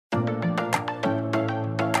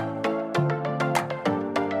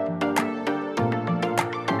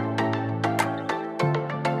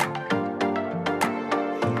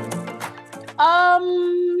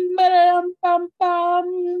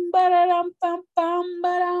Ba-dum,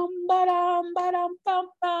 ba-dum, ba-dum, ba-dum, bum,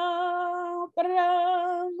 bum,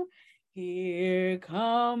 ba-dum. Here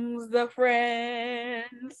comes the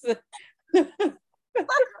friends.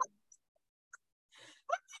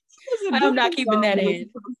 I'm not keeping that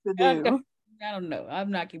in. I don't know.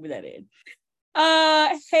 I'm not keeping that in.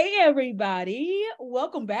 Hey everybody.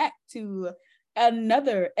 Welcome back to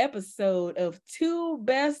another episode of Two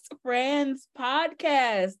Best Friends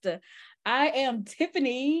podcast. I am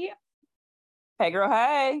Tiffany. Hey girl,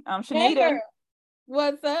 hey. I'm Shanita. Hey girl.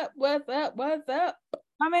 What's up? What's up? What's up?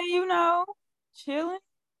 I mean, chilling.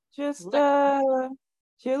 Just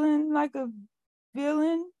chilling like a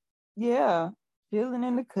villain. Yeah. Chilling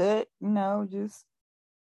in the cut, just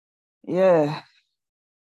yeah.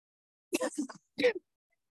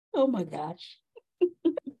 Oh my gosh.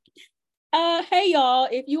 Hey y'all,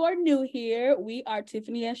 if you are new here, we are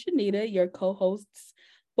Tiffany and Shanita, your co-hosts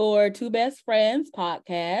for Two Best Friends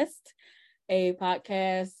podcast, a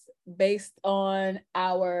podcast based on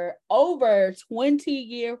our over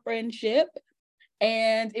 20-year friendship.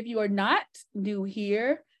 And if you are not new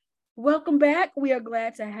here, welcome back. We are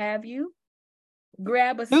glad to have you.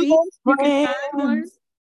 Grab a seat. You can find one.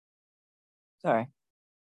 Sorry.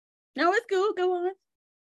 No, it's cool. Go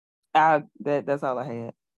on. That's all I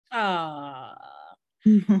had.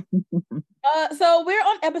 So we're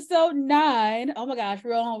on episode 9. Oh my gosh,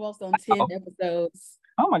 we're almost on 10 episodes.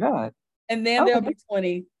 Oh my God. And then there'll be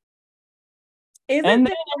 20. And then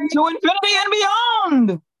to infinity and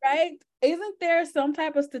beyond. Right? Isn't there some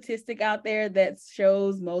type of statistic out there that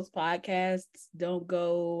shows most podcasts don't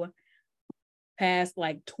go past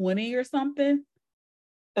like 20 or something?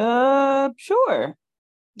 Sure.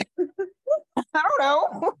 I don't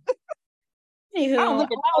know. Anywho, I don't look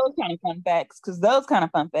at those kind of fun facts because those kind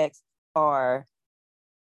of fun facts are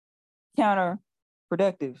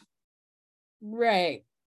counterproductive. Right.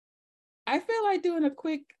 I feel like doing a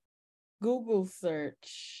quick Google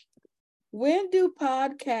search. When do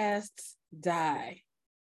podcasts die?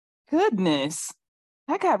 Goodness.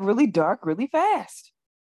 That got really dark really fast.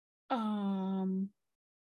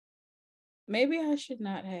 Maybe I should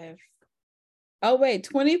not have. Oh, wait,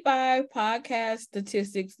 25 podcast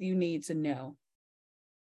statistics you need to know.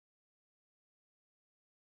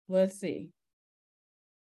 Let's see.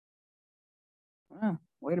 Wow,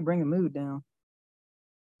 way to bring the mood down.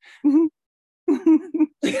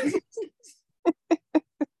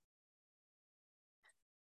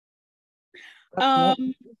 About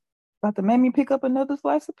to make me pick up another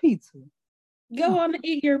slice of pizza. Go on and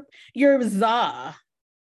eat your za.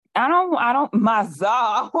 I don't my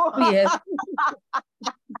za. Yes.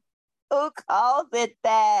 Who calls it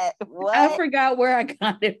that? What? I forgot where I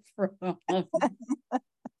got it from. Oh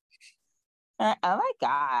my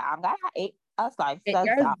God, I'm gonna eat a slice of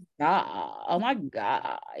za. Oh my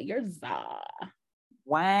God, your za.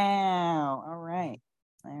 Wow. All right.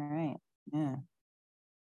 Yeah.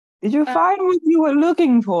 Did you find what you were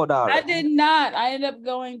looking for, darling? I did not. I ended up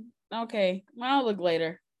going. Okay, I'll look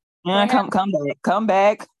later. Yeah, come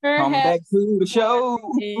back to the show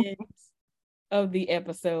of the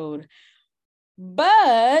episode.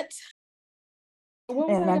 But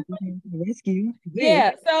rescue.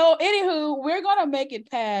 Yeah. So, anywho, we're gonna make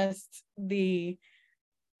it past the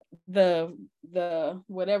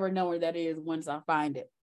whatever number that is once I find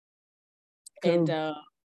it. Cool. And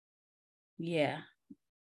yeah,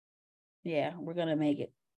 we're gonna make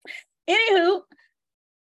it. Anywho,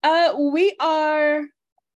 we are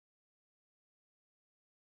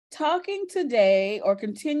talking today or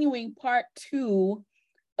continuing part 2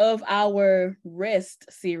 of our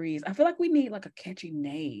rest series. I feel like we need like a catchy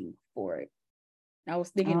name for it. I was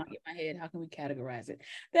thinking in my head, how can we categorize it?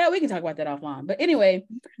 That we can talk about that offline. But anyway,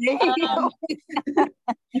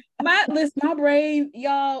 my brain,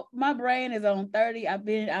 y'all, my brain is on 30.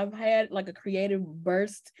 I've had like a creative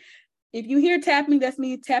burst. If you hear tapping, that's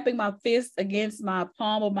me tapping my fist against my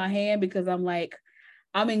palm of my hand because I'm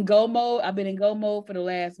in go mode. I've been in go mode for the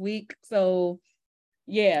last week. So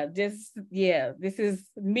this is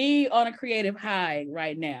me on a creative high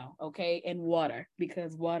right now, okay? And water,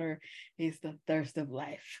 because water is the thirst of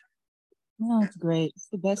life. Oh, it's great. It's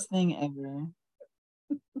the best thing ever.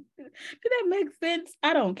 Did that make sense?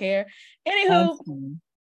 I don't care. Anywho,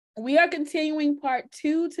 we are continuing part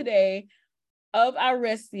 2 today of our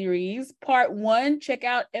rest series. Part 1, check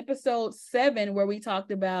out episode 7 where we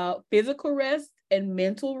talked about physical rest and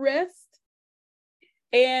mental rest.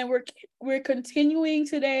 And we're continuing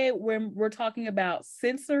today when we're talking about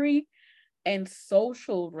sensory and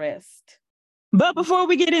social rest. But before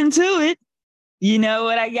we get into it, you know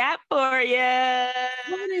what I got for you?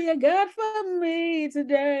 What do you got for me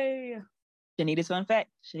today? Shanita's fun fact.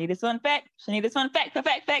 Shanita's fun fact. Shanita's fun fact.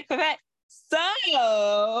 Fact. So,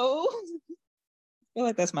 I feel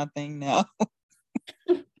like that's my thing now.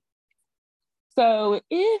 So,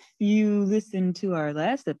 if you listen to our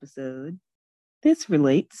last episode, this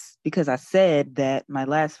relates because I said that my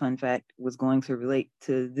last fun fact was going to relate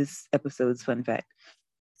to this episode's fun fact.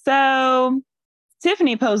 So,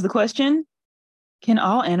 Tiffany posed the question, can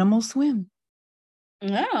all animals swim?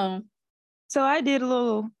 No. So I did a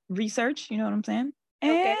little research, you know what I'm saying?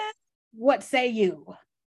 Okay. And what say you?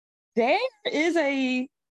 there is a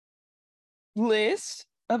list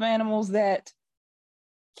of animals that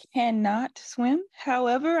cannot swim.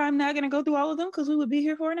 However, I'm not going to go through all of them because we would be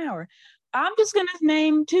here for an hour. I'm just going to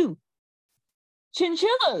name two.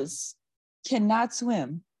 Chinchillas cannot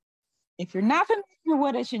swim. If you're not familiar with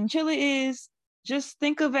what a chinchilla is, just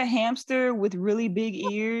think of a hamster with really big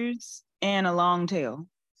ears and a long tail.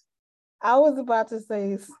 I was about to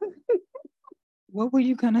say. What were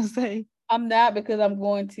you going to say? I'm not, because I'm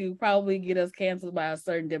going to probably get us canceled by a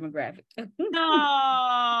certain demographic. No.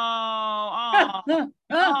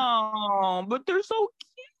 Oh, but they're so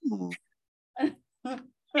cute.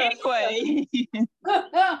 Anyway.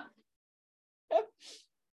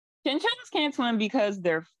 Chinchillas can't swim because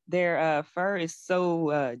their fur is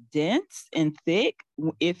so dense and thick.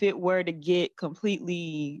 If it were to get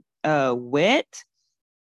completely wet,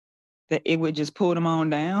 that it would just pull them on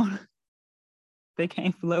down. They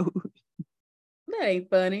can't float. That ain't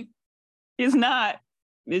funny. It's not.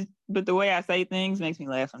 But the way I say things makes me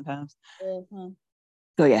laugh sometimes. Mm-hmm.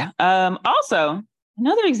 So yeah. Also,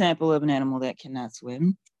 another example of an animal that cannot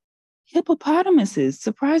swim. Hippopotamuses,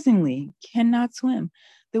 surprisingly, cannot swim.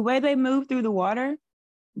 The way they move through the water,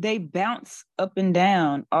 they bounce up and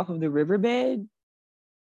down off of the riverbed.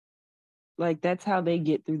 Like, that's how they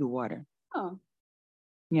get through the water. Oh.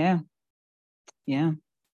 Yeah. Yeah.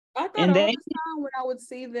 I thought all the time when I would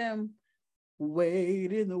see them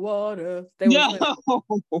wade in the water, they were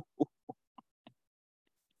swimming.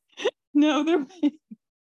 No,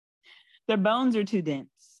 their bones are too dense.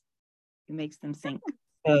 It makes them sink.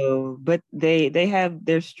 So, but they have,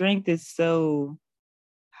 their strength is so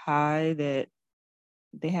high that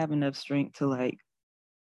they have enough strength to like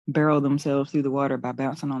barrel themselves through the water by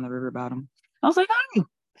bouncing on the river bottom. I was like, oh,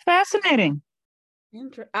 fascinating.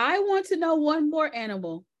 I want to know one more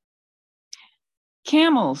animal.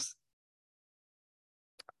 Camels.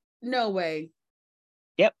 No way.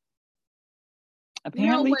 Yep.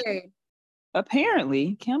 Apparently, no way.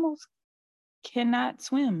 Apparently, camels cannot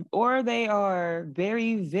swim, or they are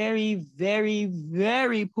very, very, very,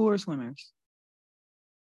 very poor swimmers.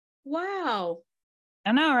 Wow.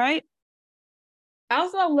 I know, right? I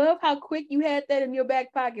also love how quick you had that in your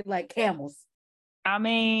back pocket, like camels. I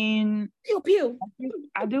mean, pew pew.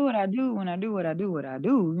 I do what I do when I do what I do. You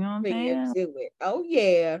know what I'm saying? Do it. Oh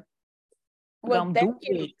yeah. Well, do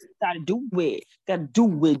it. Gotta do it. Gotta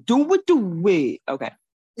do it. Do it. Do it. Okay.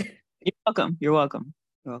 You're welcome. You're welcome.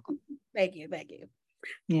 You're welcome. Thank you. Thank you.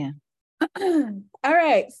 Yeah. All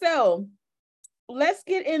right. So let's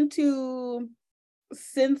get into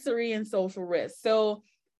sensory and social risk. So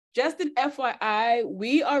just an FYI,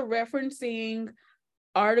 we are referencing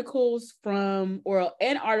articles from, or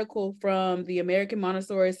an article from the American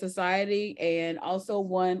Montessori Society, and also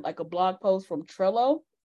one like a blog post from Trello.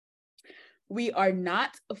 We are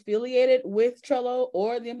not affiliated with Trello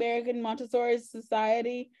or the American Montessori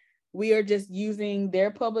Society. We are just using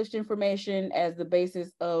their published information as the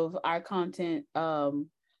basis of our content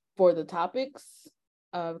for the topics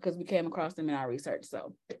because we came across them in our research.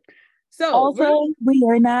 So also, we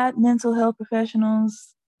are not mental health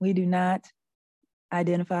professionals. We do not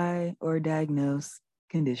identify or diagnose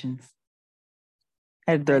conditions.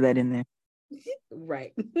 I had to throw that in there.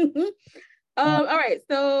 Right. All right.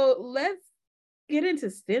 So let's get into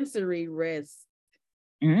sensory rest.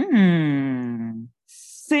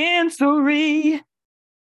 Sensory.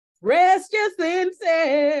 Rest your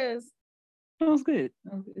senses. That was good.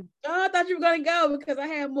 Oh, I thought you were going to go because I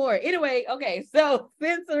have more. Anyway, okay. So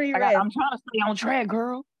sensory rest. I'm trying to stay on track,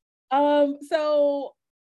 girl. So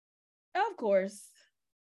of course,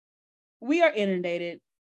 we are inundated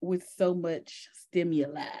with so much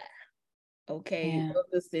stimuli. Okay, of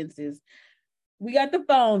the senses. We got the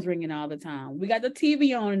phones ringing all the time. We got the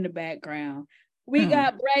TV on in the background. We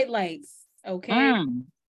got bright lights. Okay.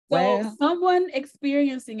 So someone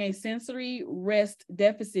experiencing a sensory rest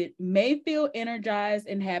deficit may feel energized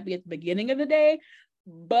and happy at the beginning of the day,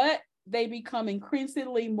 but they become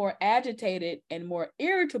increasingly more agitated and more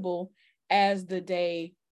irritable as the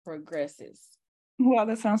day progresses. Wow,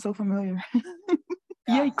 that sounds so familiar.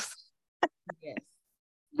 Yikes.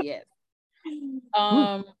 Yes.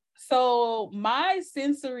 So my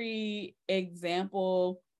sensory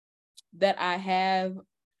example that I have,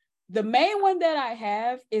 the main one that I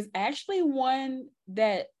have is actually one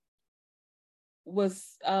that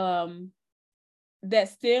was that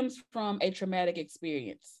stems from a traumatic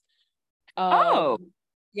experience. Oh,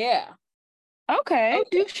 Yeah. okay. Okay.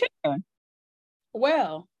 You sure?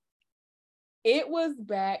 Well, it was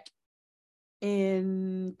back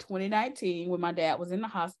in 2019 when my dad was in the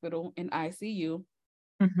hospital in ICU.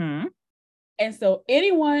 Mm-hmm. And so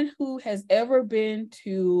anyone who has ever been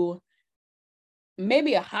to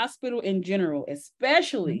maybe a hospital in general,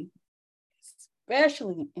 especially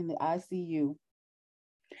in the ICU,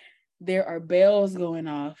 there are bells going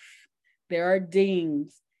off, there are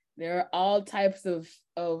dings, there are all types of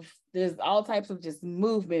there's all types of just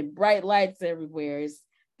movement, bright lights everywhere. It's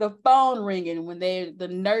the phone ringing when they the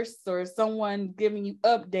nurse or someone giving you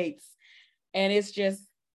updates, and it's just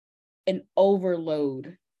an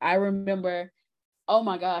overload. I remember, oh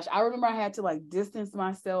my gosh, I remember I had to like distance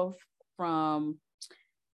myself from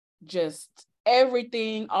just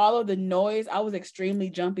everything, all of the noise. I was extremely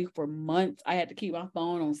jumpy for months. I had to keep my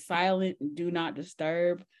phone on silent and do not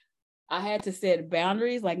disturb. I had to set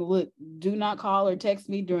boundaries like, look, do not call or text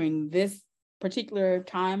me during this particular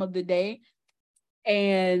time of the day.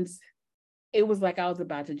 And it was like I was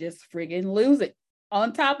about to just friggin' lose it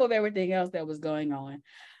on top of everything else that was going on.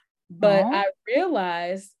 But Oh. I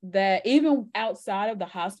realized that even outside of the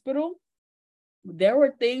hospital, there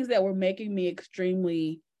were things that were making me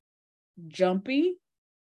extremely jumpy.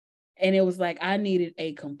 And it was like I needed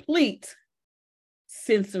a complete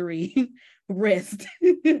sensory rest.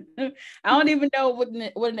 I don't even know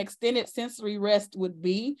what an extended sensory rest would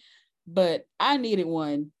be, but I needed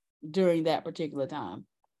one during that particular time.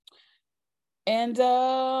 And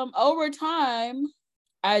over time,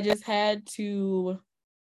 I just had to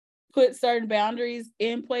put certain boundaries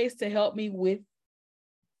in place to help me with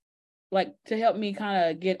like to help me kind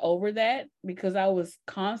of get over that because I was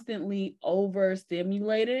constantly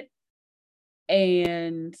overstimulated.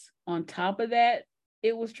 And on top of that,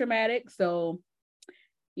 it was traumatic. So,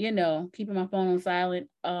 keeping my phone on silent.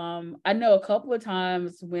 I know a couple of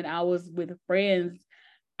times when I was with friends,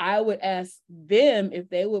 I would ask them if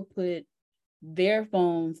they would put their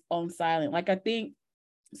phones on silent. Like I think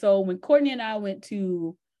so when Courtney and I went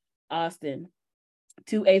to Austin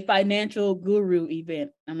to a financial guru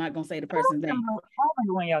event. I'm not gonna say the person's name. I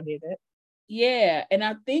remember when y'all did that. Yeah. And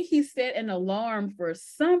I think he set an alarm for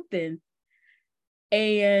something.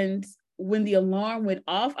 And when the alarm went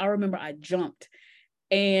off, I remember I jumped.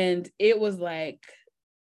 And it was like,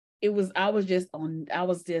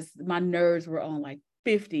 my nerves were on like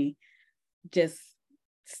 50, just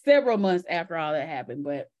several months after all that happened.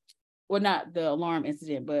 But, well, not the alarm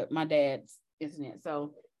incident, but my dad's incident.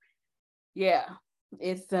 So, yeah,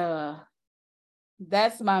 it's,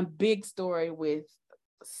 that's my big story with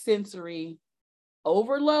sensory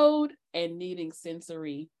overload and needing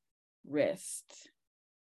sensory rest.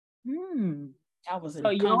 I was So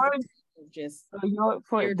in constant yours, just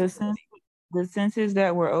for irritability. the senses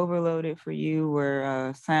that were overloaded for you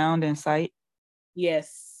were sound and sight.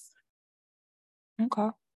 Yes, Okay.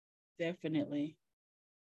 definitely.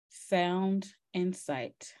 Sound and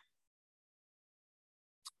sight.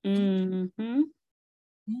 Mm-hmm.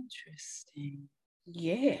 Interesting.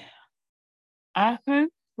 Yeah. I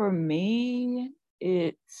think for me,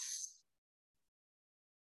 it's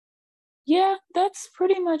yeah, that's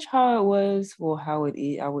pretty much how it was. Well, how it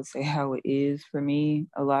is, I would say how it is for me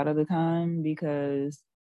a lot of the time because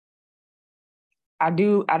I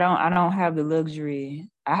don't have the luxury.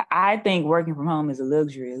 I think working from home is a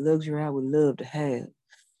luxury I would love to have.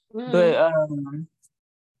 But Mm-hmm.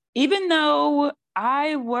 even though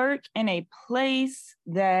I work in a place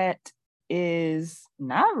that is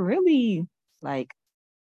like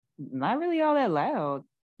not really all that loud,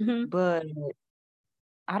 Mm-hmm. but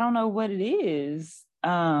I don't know what it is.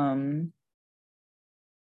 The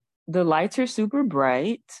lights are super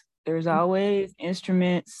bright. There's always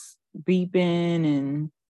instruments beeping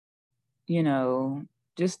and, you know,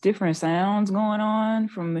 just different sounds going on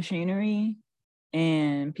from machinery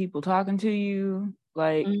and people talking to you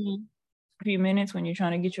like Mm-hmm. a few minutes when you're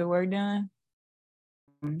trying to get your work done.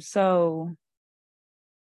 So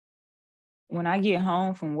when I get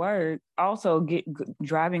home from work, also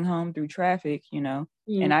driving home through traffic,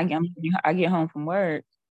 and I get home from work,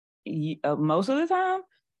 most of the time,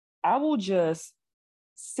 I will just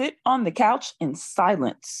sit on the couch in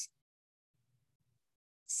silence.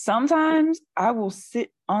 Sometimes I will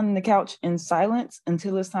sit on the couch in silence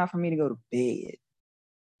until it's time for me to go to bed.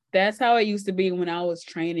 That's how it used to be when I was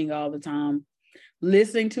training all the time.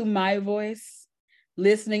 Listening to my voice,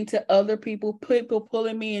 listening to other people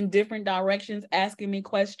pulling me in different directions, asking me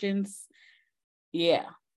questions. Yeah.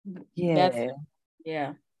 That's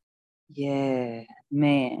Yeah. Yeah,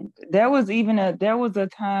 man. There was a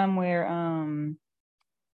time where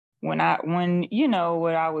when you know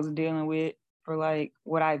what I was dealing with, for like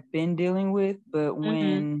what I've been dealing with, but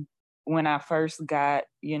when I first got,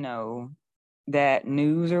 that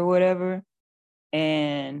news or whatever,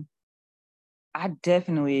 and I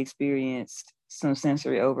definitely experienced some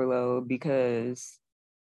sensory overload because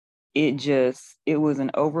it was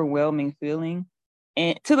an overwhelming feeling,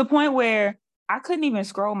 and to the point where I couldn't even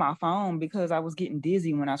scroll my phone because I was getting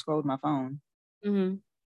dizzy when I scrolled my phone. Mm-hmm.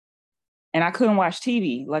 And I couldn't watch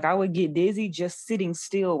TV. Like, I would get dizzy just sitting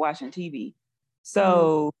still watching TV.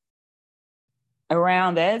 So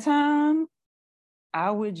around that time, I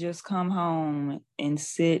would just come home and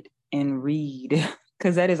sit and read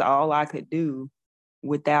because that is all I could do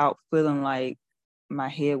without feeling like my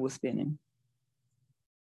head was spinning.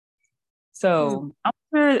 So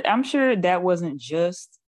I'm sure that wasn't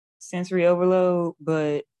just sensory overload,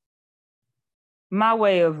 but my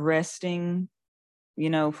way of resting,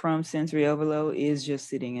 from sensory overload is just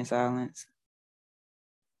sitting in silence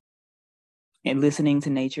and listening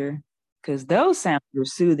to nature, because those sounds were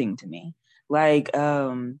soothing to me. Like,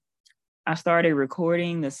 I started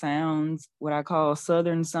recording the sounds, what I call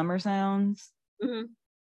Southern summer sounds,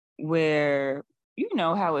 where you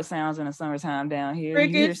know how it sounds in the summertime down here.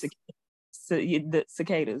 Crickets. You hear the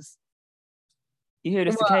cicadas. You hear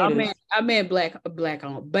the cicadas. I meant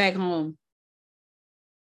back home.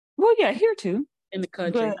 Well, yeah, here too. In the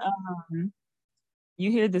country. But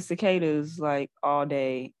you hear the cicadas like all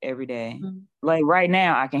day, every day. Like right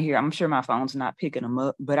now, I can hear. I'm sure my phone's not picking them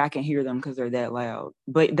up, but I can hear them because they're that loud.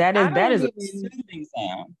 But that is a soothing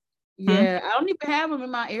sound. Yeah, I don't even have them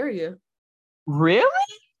in my area. Really?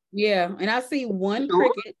 Yeah, and I see one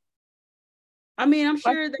cricket. I mean, I'm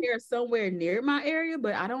sure they are somewhere near my area,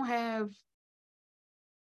 but I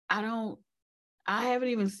haven't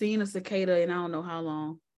even seen a cicada in I don't know how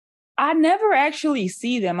long. I never actually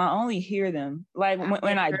see them. I only hear them. Like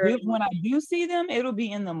when I do see them, it'll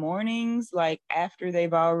be in the mornings, like after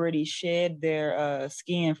they've already shed their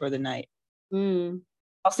skin for the night.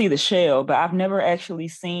 I'll see the shell, but I've never actually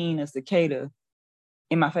seen a cicada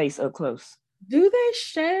in my face up close. Do they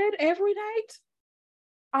shed every night?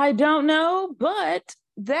 I don't know, but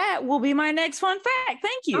that will be my next fun fact.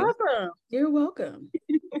 Thank you. Awesome. You're welcome.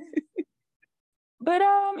 But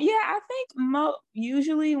yeah, I think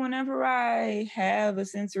usually whenever I have a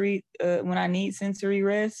sensory, when I need sensory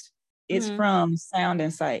rest, it's from sound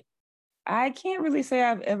and sight. I can't really say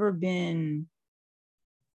I've ever been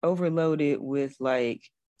overloaded with like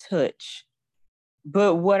touch.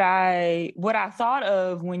 But what I thought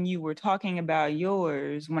of when you were talking about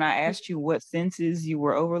yours, when I asked you what senses you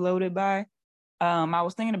were overloaded by, I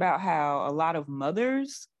was thinking about how a lot of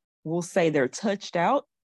mothers will say they're touched out.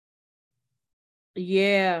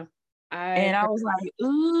 Yeah. I was like,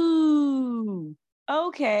 ooh,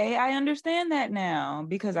 okay, I understand that now,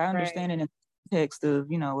 because I understand it in the context of,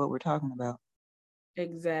 what we're talking about.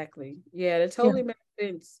 Exactly. Yeah, that totally makes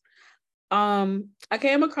sense. I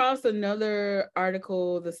came across another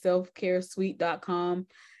article, the selfcaresuite.com,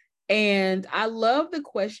 and I love the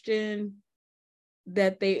question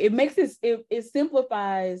that it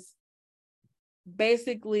simplifies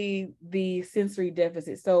basically the sensory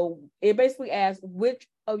deficit. So it basically asks which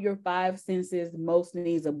of your 5 senses most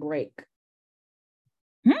needs a break.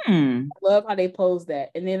 I love how they pose that.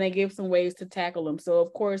 And then they give some ways to tackle them. So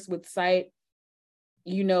of course with sight,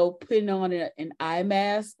 putting on an eye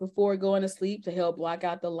mask before going to sleep to help block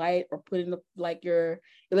out the light, or putting your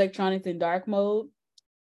electronics in dark mode.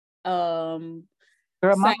 Girl,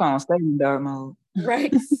 my phone stays in dark mode.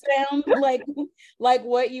 Right. Sound like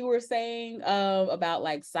what you were saying about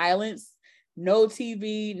like silence, no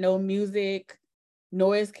TV, no music,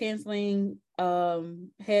 noise canceling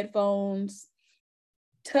headphones,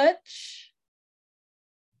 touch.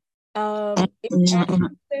 It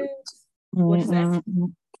actually says, what is that?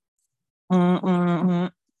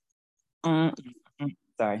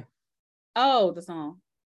 Sorry. Oh, the song.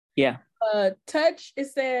 Yeah. Touch, it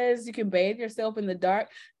says you can bathe yourself in the dark.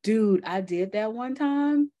 Dude, I did that one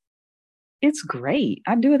time. It's great.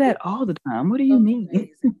 I do that all the time. What do you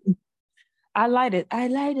mean? I light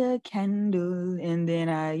a candle and then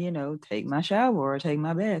I, take my shower or take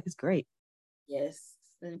my bath. It's great. Yes.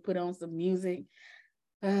 And put on some music.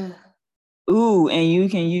 Ooh, and you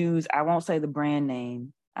can use, I won't say the brand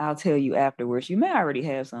name. I'll tell you afterwards. You may already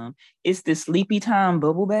have some. It's the Sleepy Time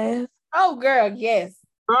bubble bath. Oh, girl, yes.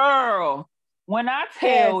 Girl, when I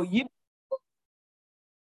tell you,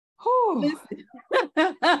 Listen,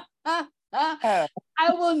 I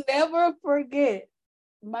will never forget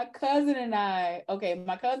my cousin and I. Okay,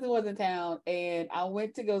 my cousin was in town, and I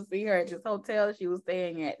went to go see her at this hotel she was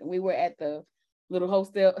staying at. We were at the little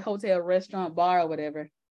hotel restaurant bar or whatever.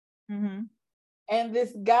 Mm-hmm. And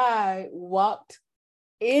this guy walked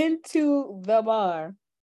into the bar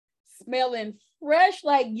smelling fresh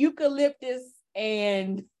like eucalyptus,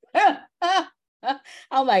 and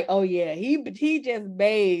I'm like, oh yeah, he just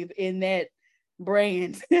bathed in that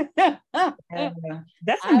brand. That's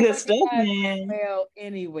some I good stuff, recognize the man. smell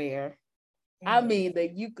anywhere. Yeah. I mean, the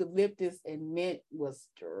eucalyptus and mint was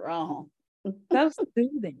strong. So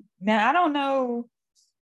soothing. Now I don't know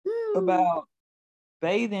about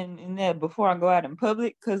bathing in that before I go out in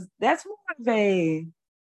public, because that's more of a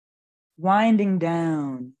winding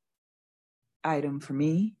down item for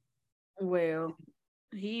me. Well,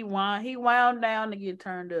 he wound down to get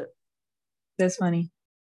turned up. That's funny.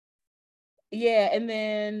 Yeah, and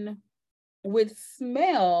then with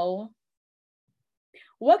smell,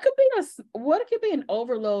 what could be an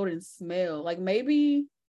overload in smell? Like maybe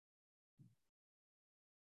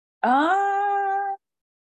Uh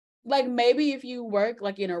like maybe if you work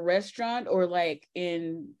like in a restaurant or like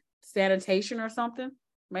in sanitation or something,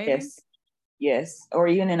 maybe. yes, or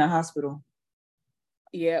even in a hospital,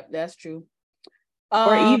 Yep, that's true.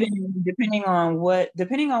 or Um, even depending on what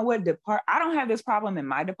depart. I don't have this problem in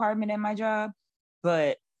my department at my job,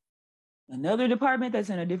 but another department that's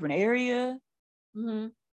in a different area, mm-hmm.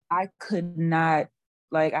 I could not,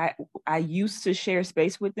 like, I used to share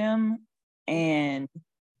space with them, and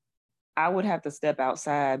I would have to step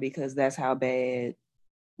outside because that's how bad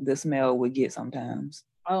the smell would get sometimes.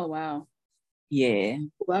 Oh wow. Yeah.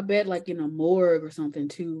 Well, I bet like in a morgue or something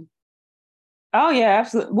too. Oh yeah,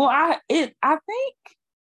 absolutely. Well, I think,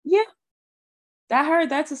 yeah, I heard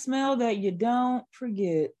that's a smell that you don't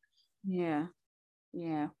forget. Yeah.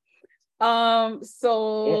 Yeah. Yeah.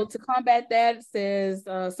 So to combat that, it says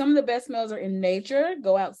some of the best smells are in nature.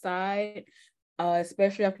 Go outside,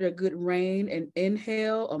 especially after a good rain, and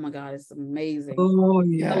inhale. Oh my God, it's amazing. Oh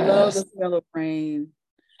I love the yes. smell of rain.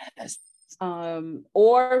 Yes.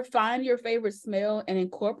 Or find your favorite smell and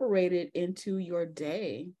incorporate it into your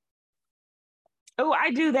day. Oh,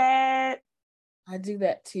 I do that. I do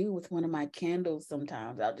that too with one of my candles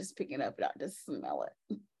sometimes. I'll just pick it up and I'll just smell it.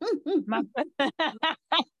 My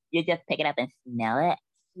you just pick it up and smell it.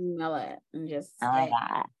 Smell it and just Oh my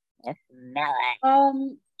God. Just smell it.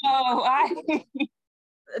 Oh, I think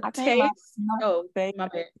my taste. Oh, favorite my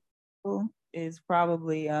bad. is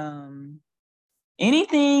probably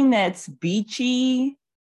anything that's beachy.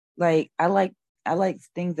 Like I like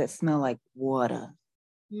things that smell like water.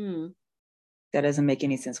 That doesn't make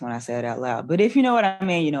any sense when I say it out loud. But if you know what I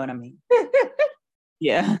mean, you know what I mean.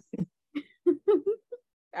 Yeah.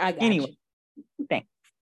 I got Anyway, you. thanks.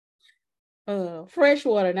 Fresh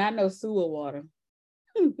water, not no sewer water.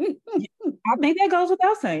 I think that goes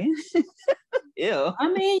without saying. Ew. I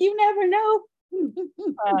mean, you never know.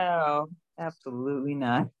 Oh, absolutely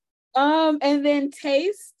not. And then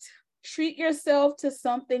taste. Treat yourself to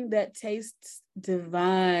something that tastes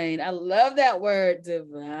divine. I love that word,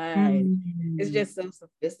 divine. It's just so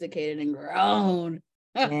sophisticated and grown.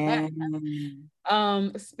 Yeah.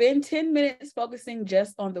 Spend 10 minutes focusing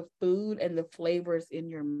just on the food and the flavors in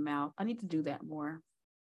your mouth. I need to do that more.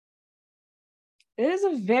 It is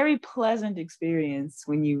a very pleasant experience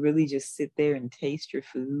when you really just sit there and taste your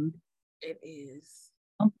food. It is.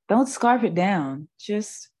 Don't scarf it down.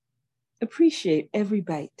 Just appreciate every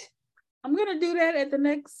bite. I'm gonna do that at the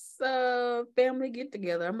next family get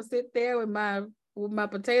together. I'm gonna sit there with my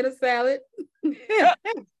potato salad.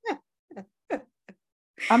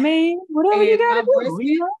 I mean, whatever you gotta do,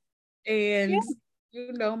 you know? And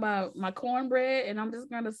you know, my cornbread, and I'm just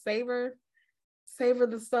gonna savor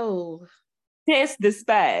the soul. Taste the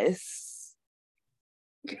spice.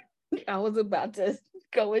 I was about to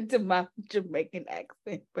go into my Jamaican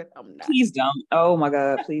accent, but I'm not. Please don't. Oh my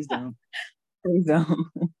God, please don't. Please don't.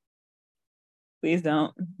 Please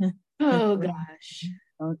don't. Oh gosh.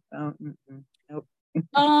 Nope.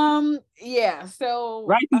 Yeah, so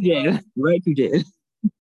right to jail. Right to jail.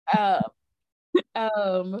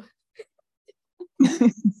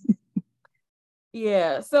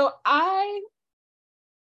 Yeah, so I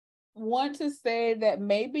want to say that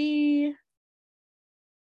maybe,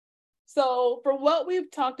 so from what we've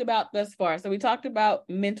talked about thus far, so we talked about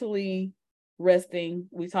mentally resting,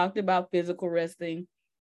 we talked about physical resting.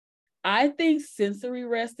 I think sensory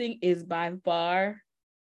resting is by far,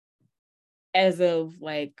 as of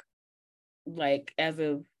as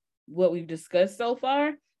of what we've discussed so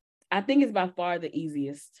far, I think it's by far the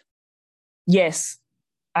easiest. Yes.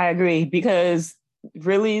 I agree, because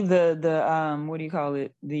really the what do you call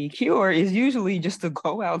it? The cure is usually just to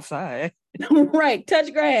go outside. Right.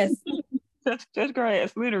 Touch grass. Touch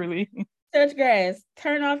grass, literally. Touch grass.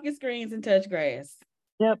 Turn off your screens and touch grass.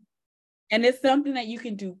 Yep. And it's something that you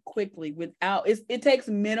can do quickly without it takes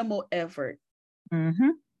minimal effort.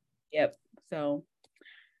 Mm-hmm. Yep. So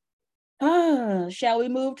shall we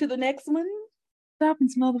move to the next one? Stop and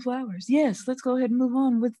smell the flowers. Yes, let's go ahead and move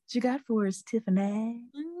on with what you got for us, Tiffany.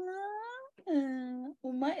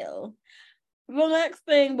 Well, the next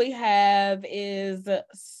thing we have is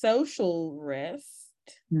social rest.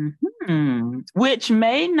 Mm-hmm. Which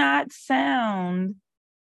may not sound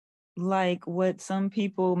like what some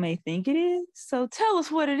people may think it is. So tell us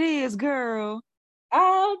what it is, girl.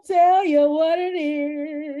 I'll tell you what it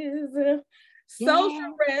is. Social Yeah.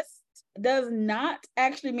 rest does not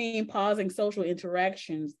actually mean pausing social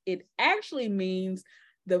interactions. It actually means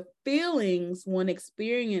the feelings one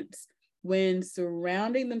experience when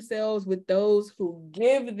surrounding themselves with those who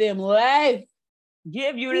give them life.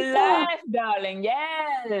 Give you Yeah. life, darling.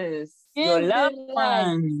 Yes. Your Give loved them life.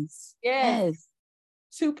 ones. Yes. Yes.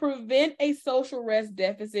 To prevent a social rest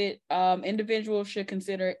deficit, individuals should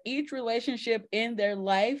consider each relationship in their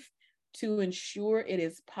life to ensure it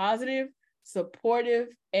is positive, supportive,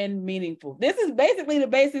 and meaningful. This is basically the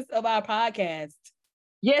basis of our podcast.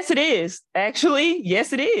 Yes, it is. Actually,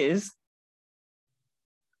 yes, it is.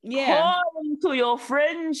 Yeah. Pour into your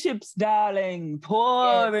friendships, darling. Yes.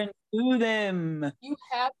 Pour into them. You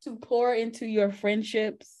have to pour into your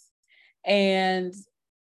friendships, and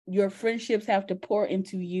your friendships have to pour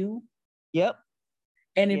into you. Yep.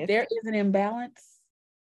 And if Yes. there is an imbalance,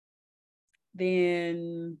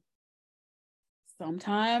 then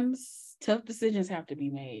sometimes tough decisions have to be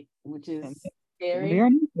made, which is That'll be scary. our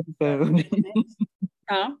next episode.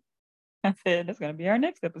 Huh? I said that's gonna be our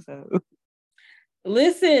next episode.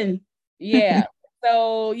 Listen, yeah.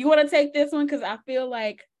 So you want to take this one? Because I feel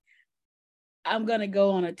like I'm gonna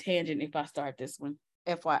go on a tangent if I start this one.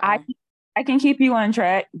 I FYI. I can keep you on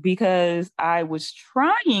track because I was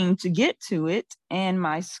trying to get to it and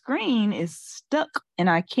my screen is stuck and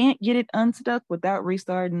I can't get it unstuck without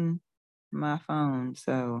restarting my phone.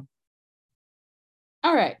 So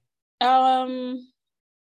All right.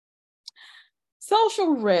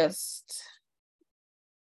 Social rest.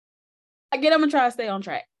 Again, I'm gonna try to stay on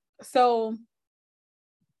track. So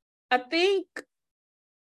I think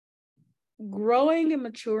growing and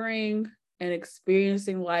maturing and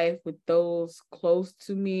experiencing life with those close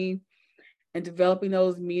to me and developing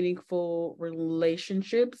those meaningful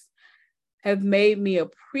relationships have made me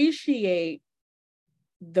appreciate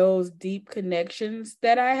those deep connections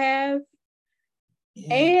that I have,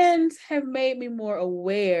 and have made me more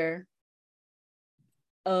aware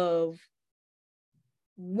of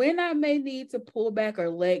when I may need to pull back or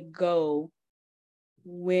let go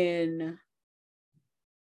when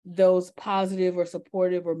those positive or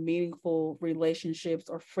supportive or meaningful relationships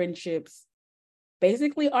or friendships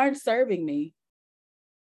basically aren't serving me.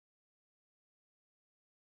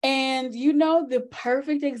 And the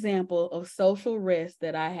perfect example of social rest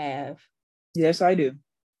that I have yes, I do.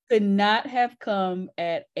 could not have come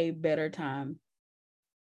at a better time.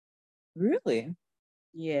 Really?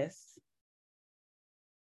 Yes.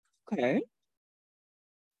 Okay.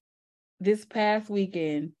 This past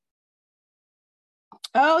weekend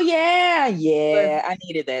Oh yeah, was yeah. I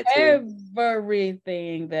needed that too.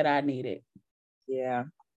 everything that I needed. Yeah,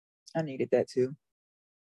 I needed that too.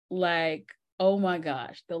 Like, oh my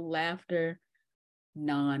gosh, the laughter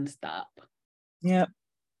nonstop. Yep.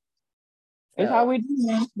 That's how we do,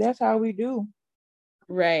 man. That's how we do.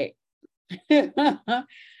 Right.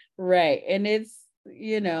 Right. And it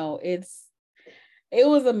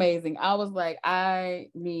was amazing. I was like, I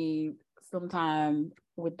need some time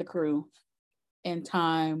with the crew, and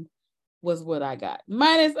time was what I got.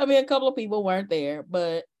 Minus, a couple of people weren't there,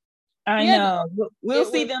 but I yeah, know. We'll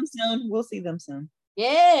it see was, them soon. We'll see them soon.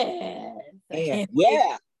 yes. I Yeah. can't wait.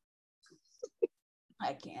 Yeah.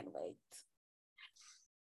 I can't wait.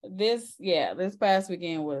 This past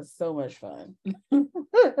weekend was so much fun.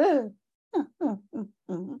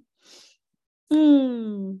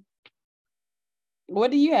 Hmm.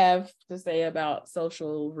 What do you have to say about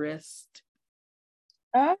social rest?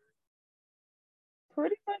 Uh,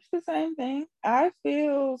 pretty much the same thing. I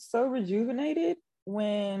feel so rejuvenated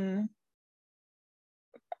when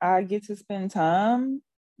I get to spend time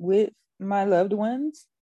with my loved ones.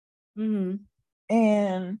 Mm-hmm.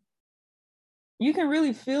 And you can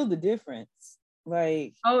really feel the difference.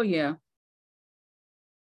 Like Oh yeah.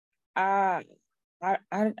 I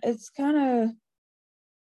it's kind of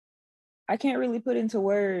I can't really put into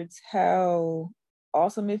words how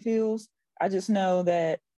awesome it feels. I just know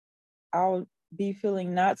that I'll be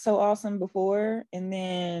feeling not so awesome before, and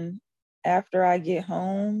then after I get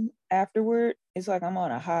home afterward, it's like I'm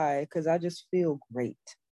on a high because I just feel great.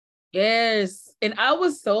 Yes. And I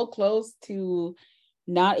was so close to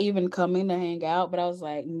not even coming to hang out, but I was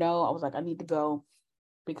like, no, I was like, I need to go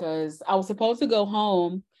because I was supposed to go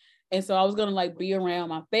home. And so I was gonna like be around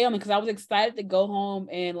my family because I was excited to go home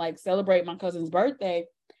and like celebrate my cousin's birthday.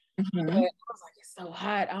 Mm-hmm. But I was like, it's so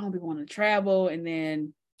hot. I don't be wanting to travel. And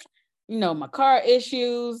then, my car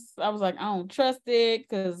issues. I was like, I don't trust it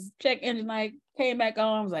because check engine light came back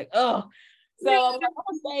on. I was like, oh. So I was like, I'm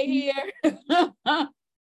gonna stay here. I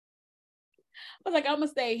was like, I'm gonna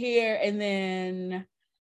stay here. And then,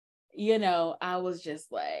 I was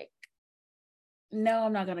just like, no,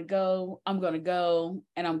 I'm not gonna go. I'm gonna go.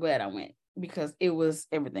 And I'm glad I went because it was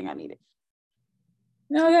everything I needed.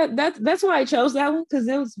 No, that's why I chose that one, because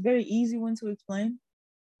it was a very easy one to explain.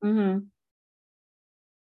 Mm-hmm.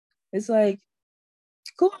 It's like,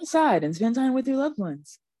 go outside and spend time with your loved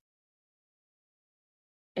ones.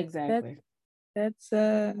 Exactly. That's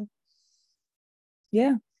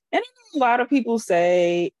yeah. And a lot of people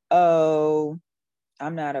say, oh,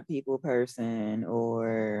 I'm not a people person,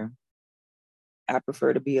 or I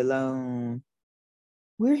prefer to be alone.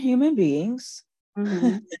 We're human beings.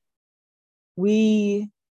 Mm-hmm.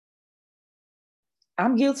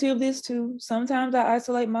 I'm guilty of this too. Sometimes I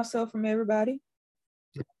isolate myself from everybody.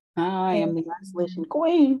 I am the isolation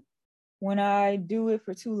queen. When I do it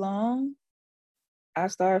for too long, I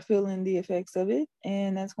start feeling the effects of it,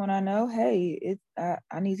 and that's when I know, hey,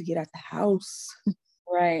 I need to get out the house.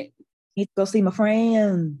 Right. Need to go see my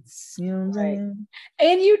friends. You know what I'm saying?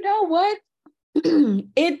 And you know what?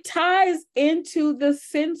 It ties into the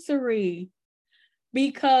sensory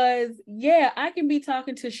because I can be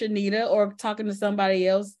talking to Shanita or talking to somebody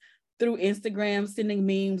else through Instagram, sending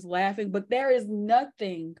memes, laughing, but there is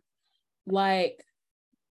nothing like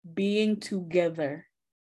being together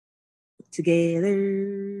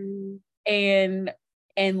and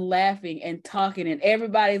laughing and talking, and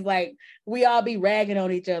everybody's like, we all be ragging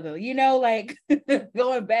on each other, like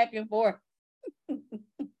going back and forth.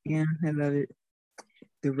 Yeah, I love it.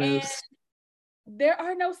 The roast. And there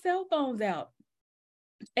are no cell phones out.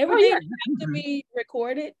 Everything has to be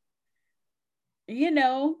recorded.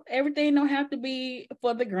 Everything don't have to be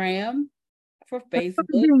for the gram, for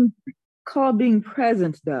Facebook. Called being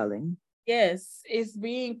present, darling. Yes, it's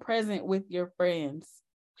being present with your friends.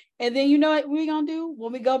 And then you know what we're gonna do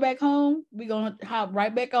when we go back home? We're gonna hop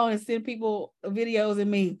right back on and send people videos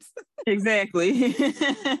and memes. Exactly.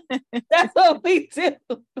 That's what we do.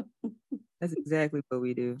 That's exactly what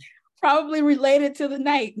we do. Probably related to the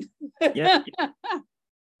night. Yep.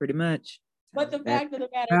 Pretty much. But the fact of the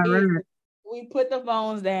matter is, we put the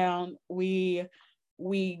phones down. We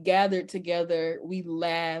gathered together. We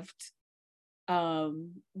laughed.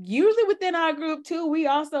 Usually within our group too, we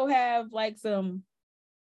also have like some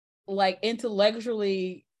like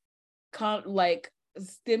intellectually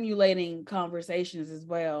stimulating conversations as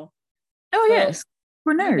well. Oh, so, yes,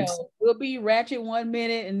 we're nerds. We'll be ratchet 1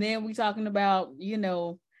 minute, and then we talking about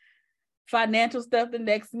financial stuff the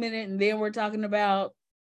next minute, and then we're talking about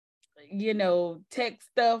tech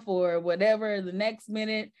stuff or whatever the next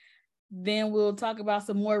minute. Then we'll talk about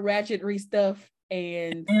some more ratchetry stuff,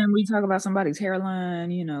 and we talk about somebody's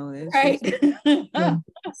hairline. Right.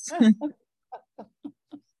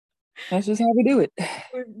 That's just how we do it.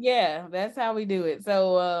 Yeah, that's how we do it.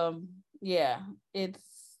 So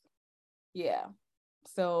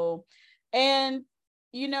So, and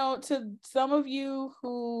to some of you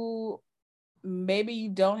who maybe you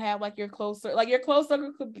don't have like your close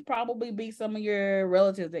circle could probably be some of your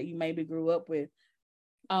relatives that you maybe grew up with.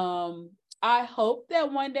 I hope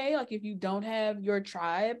that one day, like if you don't have your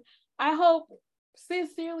tribe, I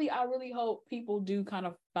really hope people do kind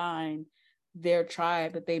of find their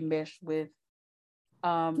tribe that they mesh with.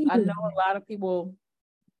 I know a lot of people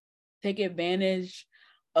take advantage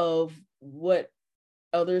of what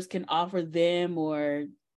others can offer them, or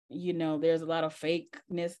there's a lot of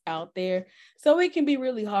fakeness out there, so it can be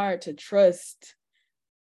really hard to trust.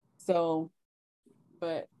 So,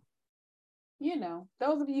 but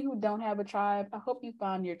those of you who don't have a tribe, I hope you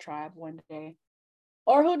find your tribe one day.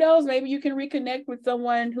 Or who knows, maybe you can reconnect with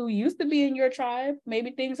someone who used to be in your tribe. Maybe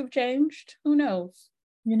things have changed. Who knows?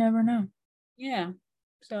 You never know. Yeah.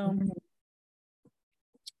 So,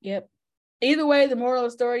 yep. Either way, the moral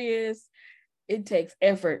of the story is it takes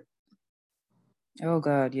effort. Oh,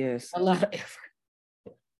 God, yes. A lot of effort.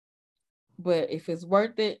 But if it's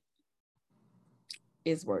worth it,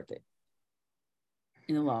 it's worth it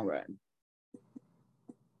in the long run.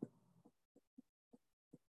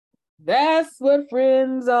 That's what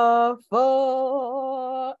friends are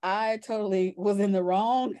for. I totally was in the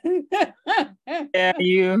wrong. Yeah,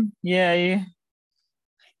 you.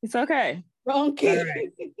 It's okay. Wrong All key. right.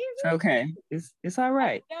 It's okay. It's all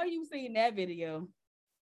right. I know you've seen that video.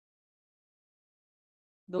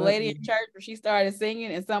 The But lady in church where she started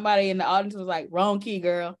singing and somebody in the audience was like, wrong key,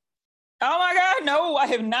 girl. oh my God, no, I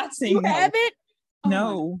have not You seen that have one. it?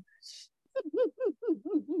 No,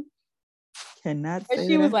 Oh cannot and say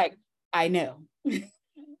she that. was like, I know. Wait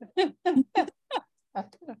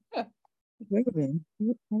a minute. I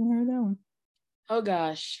haven't heard that one. Oh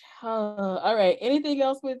gosh. All right. Anything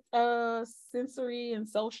else with sensory and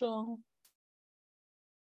social?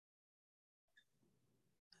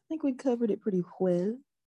 I think we covered it pretty well.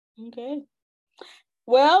 Okay.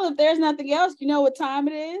 Well, if there's nothing else, you know what time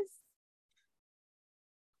it is?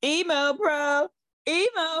 Emo Pro.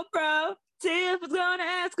 Tiff was gonna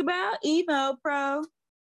ask about Emo Pro.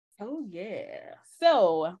 Oh yeah.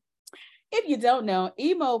 So if you don't know,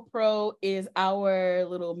 Emo Pro is our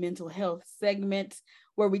little mental health segment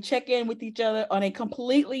where we check in with each other on a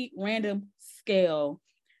completely random scale.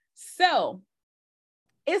 So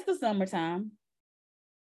it's the summertime,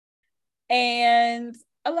 and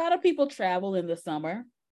a lot of people travel in the summer,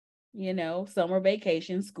 summer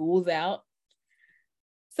vacation, school's out.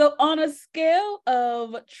 So, on a scale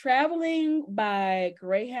of traveling by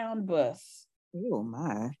Greyhound bus Oh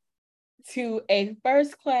my. to a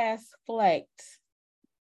first class flight,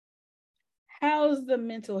 how's the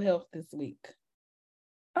mental health this week?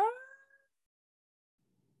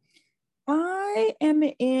 I am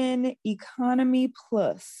in economy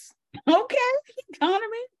plus. Okay,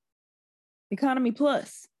 economy Economy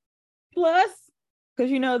plus. plus. Because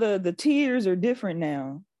the tiers are different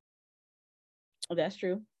now. Oh, that's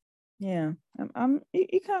true. Yeah. I'm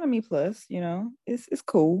economy plus, It's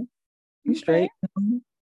cool. You Okay. straight.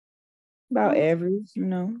 About Okay. average.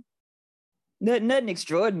 Nothing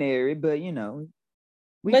extraordinary, but we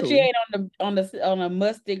But cool. you ain't on a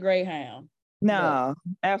musty Greyhound. No,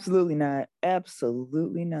 absolutely not.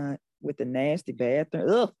 Absolutely not. With the nasty bathroom.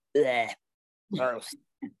 Ugh. Blech. Gross.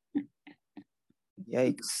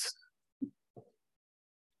 Yikes.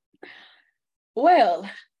 Well,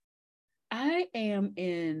 I am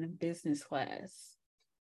in business class.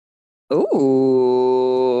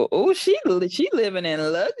 Oh, she living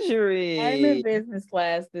in luxury. I'm in business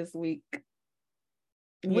class this week.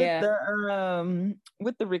 With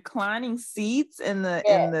the reclining seats and the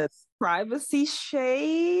Yes. and the privacy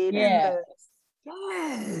shade and Yes. the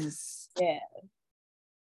yes. Yeah.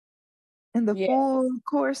 And the Yeah. full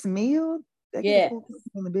course meal. They get a Yeah. full course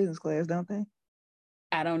in the business class, don't they?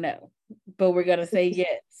 I don't know, but we're gonna say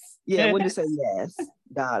yes. Yeah, we'll just say yes,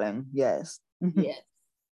 darling. Yes. Yes.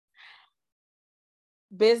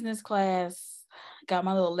 Business class. Got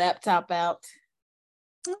my little laptop out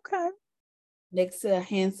Okay. next to a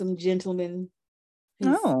handsome gentleman.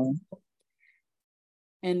 Oh.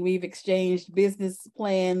 And we've exchanged business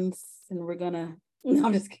plans, and we're gonna. No,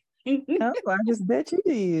 I'm just kidding. Oh, I just bet you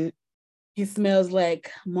did. He smells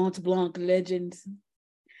like Mont Blanc Legend.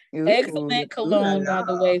 Ooh, Excellent cologne, la,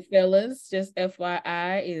 by the way, fellas. Just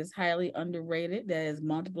FYI, it is highly underrated. That is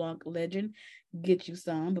Mont Blanc Legend. Get you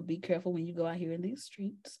some, but be careful when you go out here in these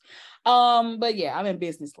streets. But yeah, I'm in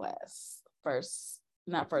business class first,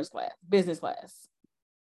 not first class, business class.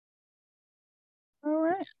 All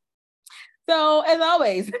right. So as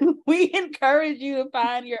always, we encourage you to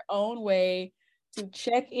find your own way to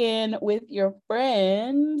check in with your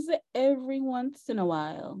friends every once in a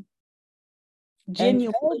while.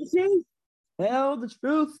 Genuinely. Tell the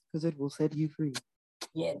truth, because it will set you free.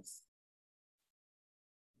 Yes.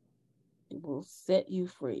 It will set you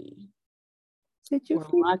free. Set you or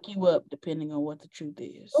free. lock you up, depending on what the truth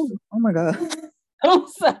is. Oh my God. I'm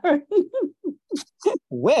sorry.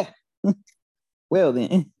 Well,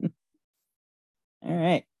 then. All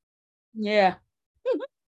right. Yeah.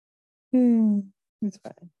 It's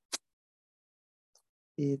fine.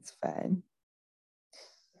 It's fine.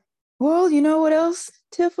 Well, you know what else,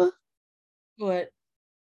 Tifa? What?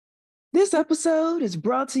 This episode is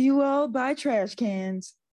brought to you all by trash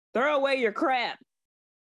cans. Throw away your crap.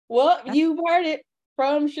 Well, you've heard it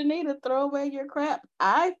from Shanita. Throw away your crap.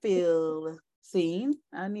 I feel seen.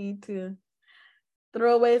 I need to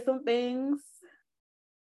throw away some things.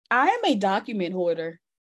 I am a document hoarder.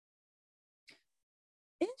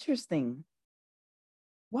 Interesting.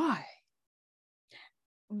 Why?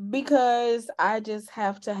 Because I just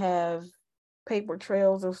have to have paper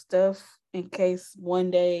trails of stuff in case one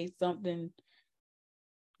day something.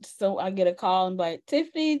 So I get a call and be like,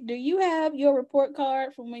 Tiffany, do you have your report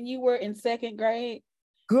card from when you were in second grade?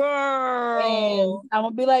 Girl. And I'm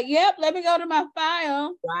gonna be like, yep, let me go to my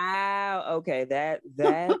file. Wow. Okay. That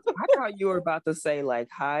I thought you were about to say like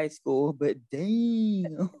high school, but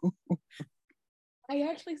damn. I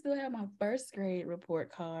actually still have my first grade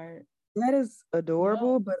report card That is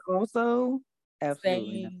adorable, but also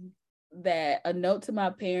absolutely not. saying that a note to my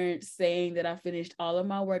parents saying that I finished all of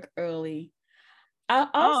my work early. I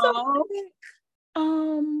also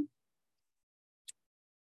Oh, think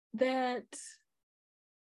that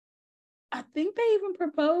I think they even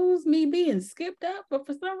proposed me being skipped up, but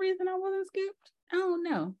for some reason I wasn't skipped. I don't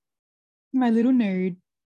know. my little nerd.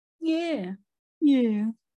 Yeah. Yeah.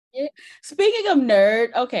 Yeah. Speaking of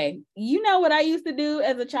nerd, okay, you know what I used to do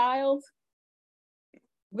as a child?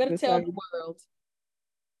 I'm gonna tell Besides,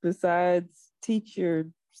 the world. teach your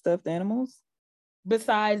stuffed animals.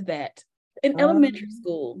 Besides that, in elementary Um,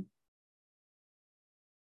 school,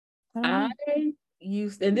 I don't I know.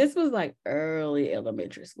 used, and this was like early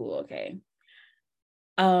elementary school, okay.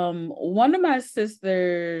 One of my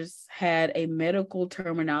sisters had a medical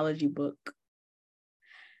terminology book,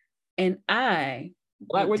 and I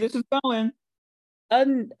Like would where take this is going.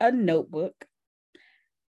 a notebook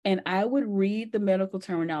and I would read the medical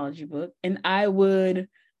terminology book and I would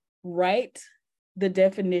write the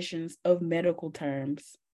definitions of medical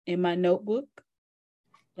terms in my notebook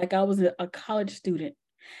like I was a college student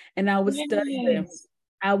and I would study them. Yes.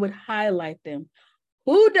 I would highlight them.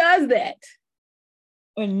 Who does that?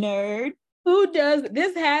 A nerd. Who does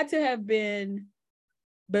this? Had to have been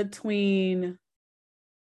between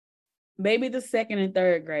maybe the second and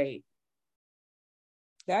third grade.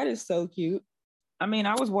 That is so cute. I mean,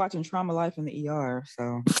 I was watching Trauma Life in the ER,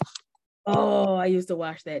 so Oh, I used to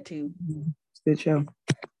watch that too. good show.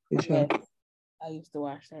 Good show. Yes, I used to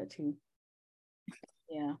watch that too.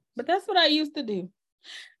 Yeah, but that's what I used to do.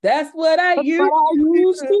 That's what I That's used what I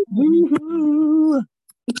used to do.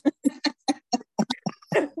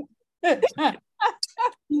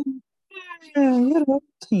 Good old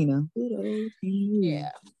Tina. Good old Tina.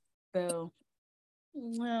 Yeah. So,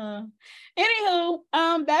 anywho,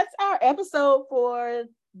 that's our episode for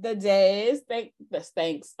the days.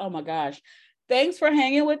 Thanks. Oh my gosh, thanks for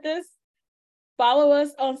hanging with us. Follow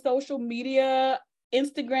us on social media,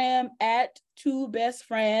 Instagram at Two Best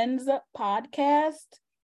Friends Podcast.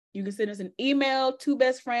 You can send us an email,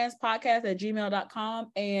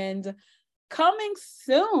 twobestfriendspodcast@gmail.com. And coming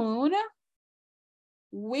soon,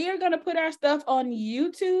 we are going to put our stuff on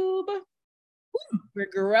YouTube. We're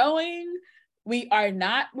growing. We are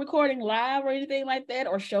not recording live or anything like that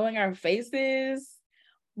or showing our faces.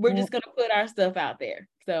 We're just going to put our stuff out there.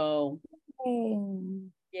 So,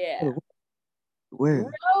 yeah.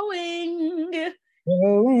 Where? Growing.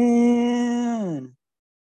 Growing.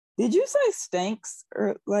 Did you say stinks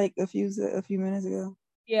or like a few minutes ago?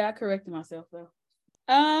 Yeah, I corrected myself though.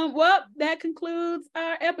 Well, that concludes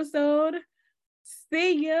our episode.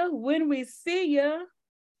 See ya when we see ya.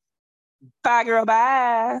 Bye, girl.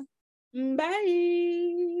 Bye.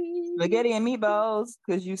 Bye. Spaghetti and meatballs,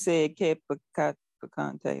 because you said que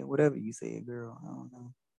picante, whatever you said, girl. I don't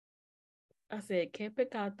know. I said que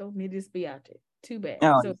pecado mi dispiate. Too bad.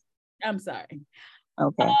 Oh. So I'm sorry.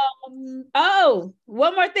 Okay. Oh,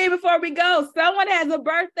 one more thing before we go. Someone has a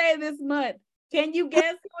birthday this month. Can you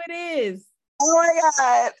guess who it is? Oh my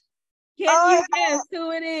God. Can you guess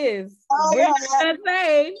who it is? We're not gonna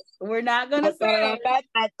say. We're not gonna say.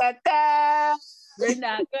 We're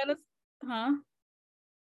not gonna. Huh?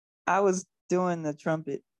 I was doing the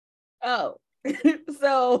trumpet. Oh,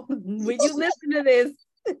 so when you listen to this,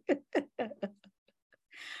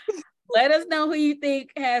 let us know who you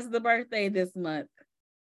think has the birthday this month.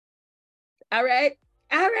 All right.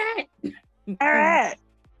 All right. All right.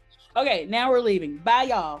 Okay, now we're leaving. Bye,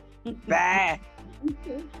 y'all. Bye.